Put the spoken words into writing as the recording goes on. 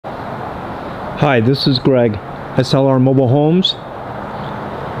Hi, this is Greg, SLR Mobile Homes.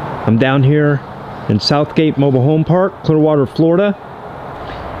 I'm down here in Southgate Mobile Home Park, Clearwater, Florida.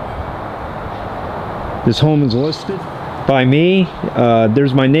 This home is listed by me.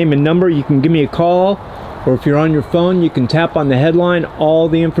 There's my name and number. You can give me a call, or if you're on your phone, you can tap on the headline. All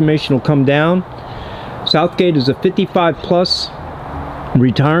the information will come down. Southgate is a 55 plus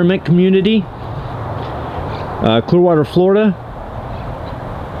retirement community. Clearwater, Florida.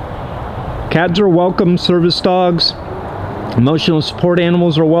 Cats are welcome, service dogs, emotional support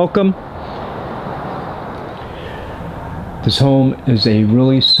animals are welcome. This home is a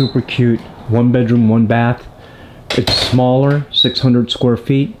really super cute 1-bedroom, 1-bath. It's smaller, 600 square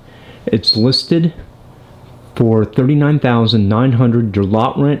feet. It's listed for $39,900. Your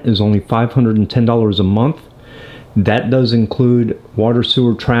lot rent is only $510 a month. That does include water,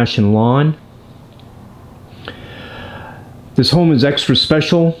 sewer, trash, and lawn. This home is extra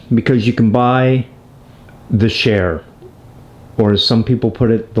special because you can buy the share, or as some people put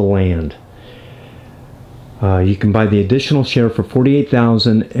it, the land. You can buy the additional share for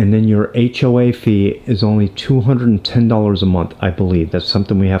 $48,000, and then your HOA fee is only $210 a month, I believe. That's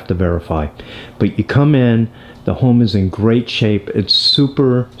something we have to verify. But you come in, the home is in great shape. It's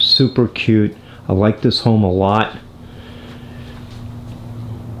super, super cute. I like this home a lot.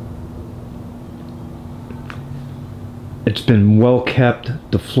 It's been well kept.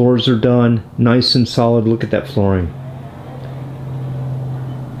 The floors are done, nice and solid. Look at that flooring.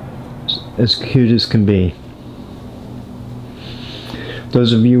 As cute as can be.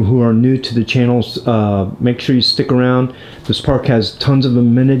 Those of you who are new to the channels, make sure you stick around. This park has tons of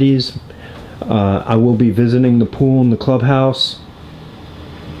amenities. I will be visiting the pool and the clubhouse.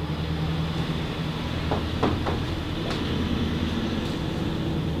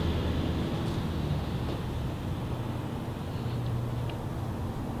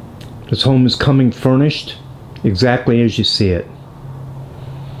 This home is coming furnished exactly as you see it.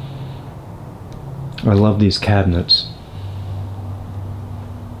 I love these cabinets.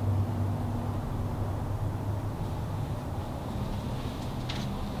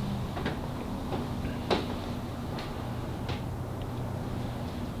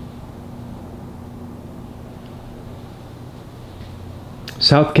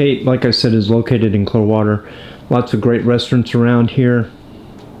 Southgate, like I said, is located in Clearwater. Lots of great restaurants around here.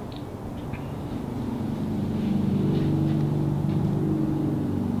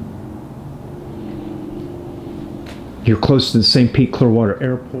 You're close to the St. Pete Clearwater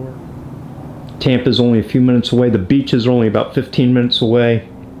Airport. Tampa's only a few minutes away. The beach is only about 15 minutes away.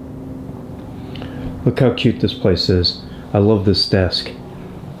 Look how cute this place is. I love this desk.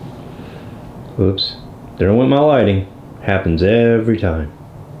 Oops. There went my lighting. Happens every time.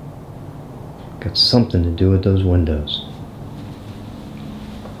 Got something to do with those windows.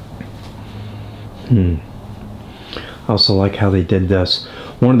 I also like how they did this.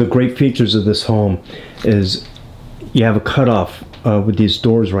 One of the great features of this home is you have a cutoff with these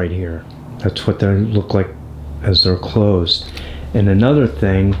doors right here. That's what they look like as they're closed. And another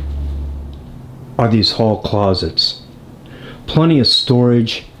thing are these hall closets. Plenty of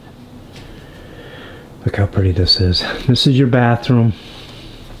storage. Look how pretty this is. This is your bathroom.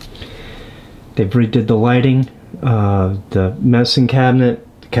 They've redid the lighting, the medicine cabinet,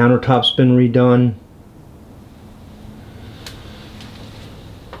 the countertop's been redone.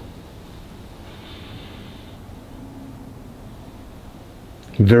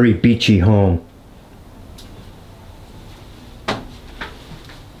 Very beachy home.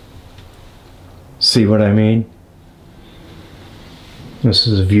 See what I mean? This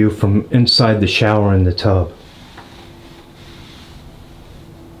is a view from inside the shower and the tub.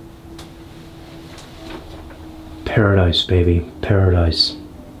 Paradise, baby, paradise.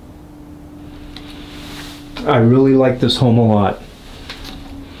 I really like this home a lot.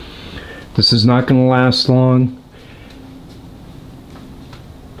 This is not going to last long.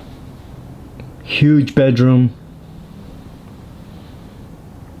 Huge bedroom.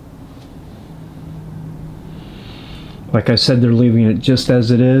 Like I said, they're leaving it just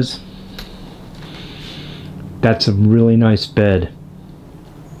as it is. That's a really nice bed.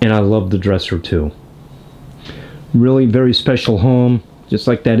 And I love the dresser too. Really very special home, just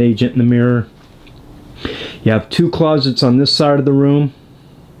like that agent in the mirror. You have 2 closets on this side of the room,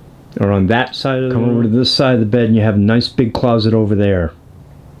 or on that side of the room. Come over to this side of the bed and you have a nice big closet over there.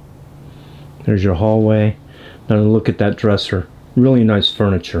 There's your hallway. Now look at that dresser. Really nice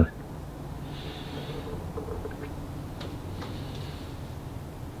furniture.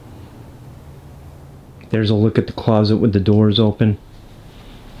 There's a look at the closet with the doors open.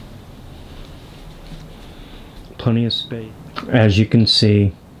 Plenty of space. As you can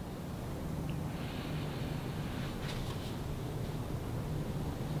see,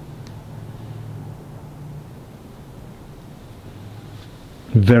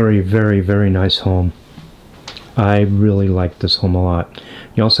 Very, very, very nice home. I really like this home a lot.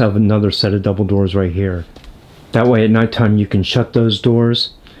 You also have another set of double doors right here. That way at nighttime you can shut those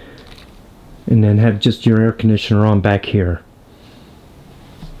doors and then have just your air conditioner on back here.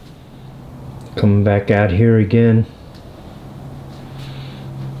 Coming back out here again.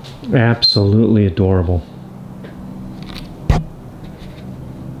 Absolutely adorable.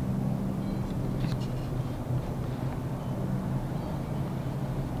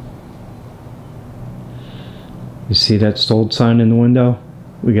 You see that sold sign in the window?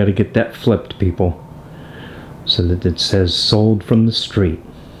 We got to get that flipped, people, so that it says sold from the street.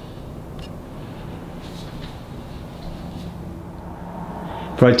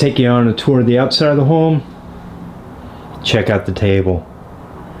 If I take you on a tour of the outside of the home, check out the table.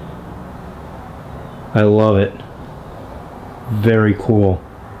 I love it. Very cool.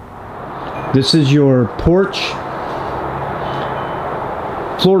 This is your porch,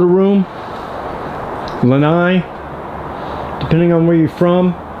 Florida room, lanai, depending on where you're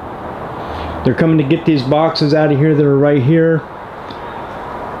from. They're coming to get these boxes out of here that are right here.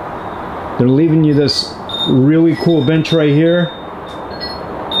 They're leaving you this really cool bench right here.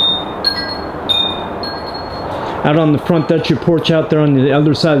 Out on the front, that's your porch out there on the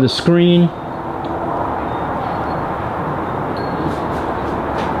other side of the screen.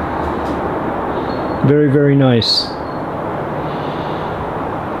 Very, very nice.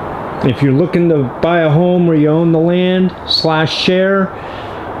 If you're looking to buy a home where you own the land / share,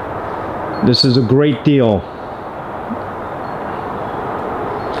 this is a great deal.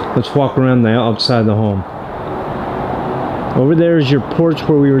 Let's walk around the outside of the home. Over there is your porch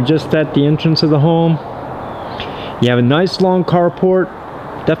where we were just at, the entrance of the home. You have a nice long carport,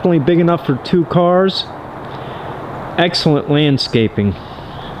 definitely big enough for 2 cars. Excellent landscaping.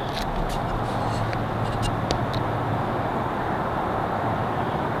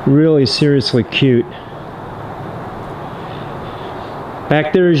 Really seriously cute.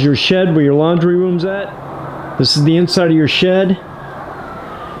 Back there is your shed where your laundry room's at. This is the inside of your shed.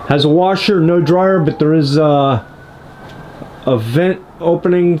 Has a washer, no dryer, but there is a vent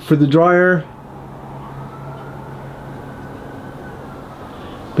opening for the dryer.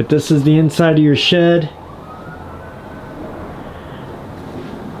 But this is the inside of your shed.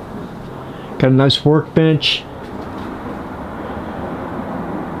 Got a nice workbench.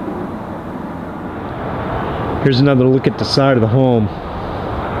 Here's another look at the side of the home.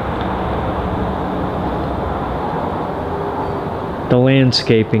 The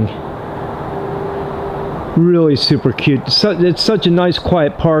landscaping. Really super cute. It's such a nice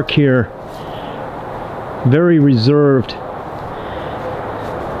quiet park here. Very reserved.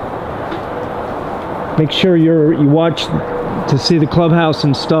 Make sure you watch to see the clubhouse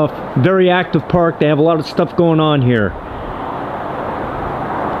and stuff. Very active park. They have a lot of stuff going on here.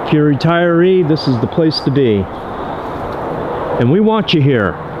 If you're a retiree, this is the place to be. And we want you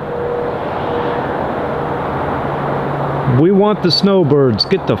here. We want the snowbirds.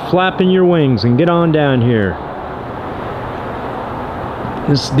 Get to flapping your wings and get on down here.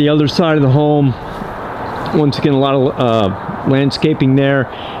 This is the other side of the home. Once again, a lot of landscaping there.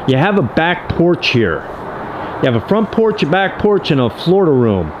 You have a back porch here. You have a front porch, a back porch, and a Florida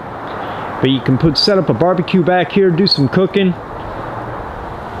room. But you can set up a barbecue back here, do some cooking.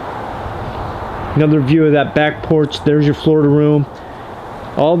 Another view of that back porch. There's your Florida room.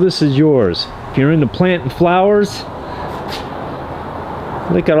 All this is yours. If you're into planting flowers,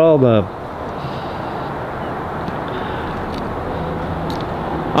 look at all the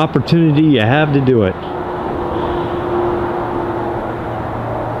opportunity you have to do it.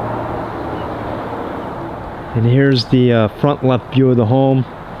 And here's the front left view of the home.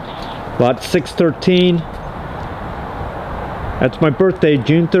 Lot 613. That's my birthday,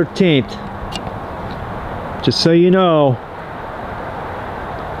 June 13th. Just so you know.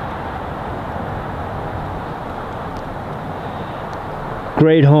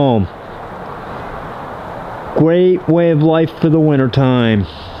 Great home. Great way of life for the winter time.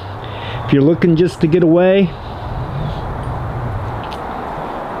 If you're looking just to get away,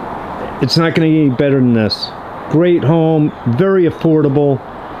 it's not going to get any better than this. Great home, very affordable.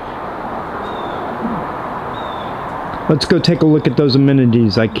 Let's go take a look at those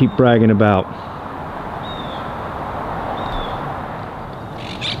amenities I keep bragging about.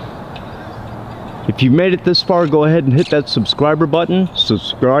 If you've made it this far, go ahead and hit that subscriber button.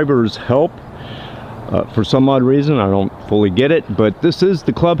 Subscribers help. For some odd reason, I don't fully get it, but this is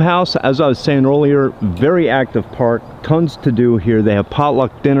the clubhouse. As I was saying earlier, very active park, tons to do here. They have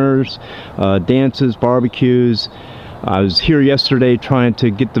potluck dinners, dances, barbecues, I was here yesterday trying to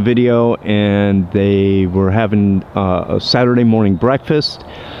get the video, and they were having a Saturday morning breakfast.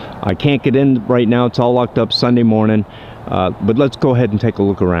 I can't get in right now, it's all locked up Sunday morning, but let's go ahead and take a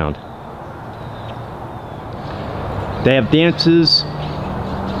look around. They have dances,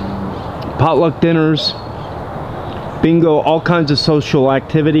 potluck dinners, bingo, all kinds of social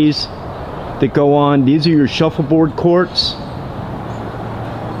activities that go on. These are your shuffleboard courts,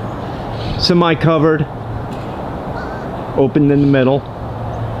 semi-covered, open in the middle,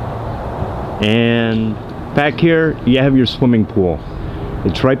 and back here you have your swimming pool.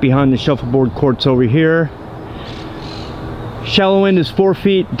 It's right behind the shuffleboard courts over here. Shallow end is 4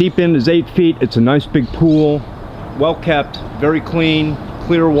 feet, deep end is 8 feet. It's a nice big pool, well kept, very clean,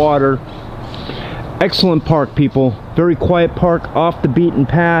 clear water. Excellent park, people. Very quiet park, off the beaten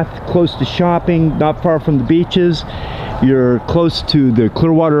path, close to shopping, not far from the beaches. You're close to the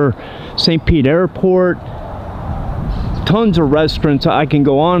Clearwater St. Pete Airport. Tons of restaurants. I can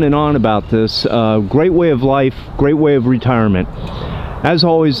go on and on about this. Great way of life, great way of retirement. As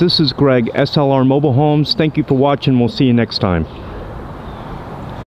always, this is Greg, SLR Mobile Homes. Thank you for watching. We'll see you next time.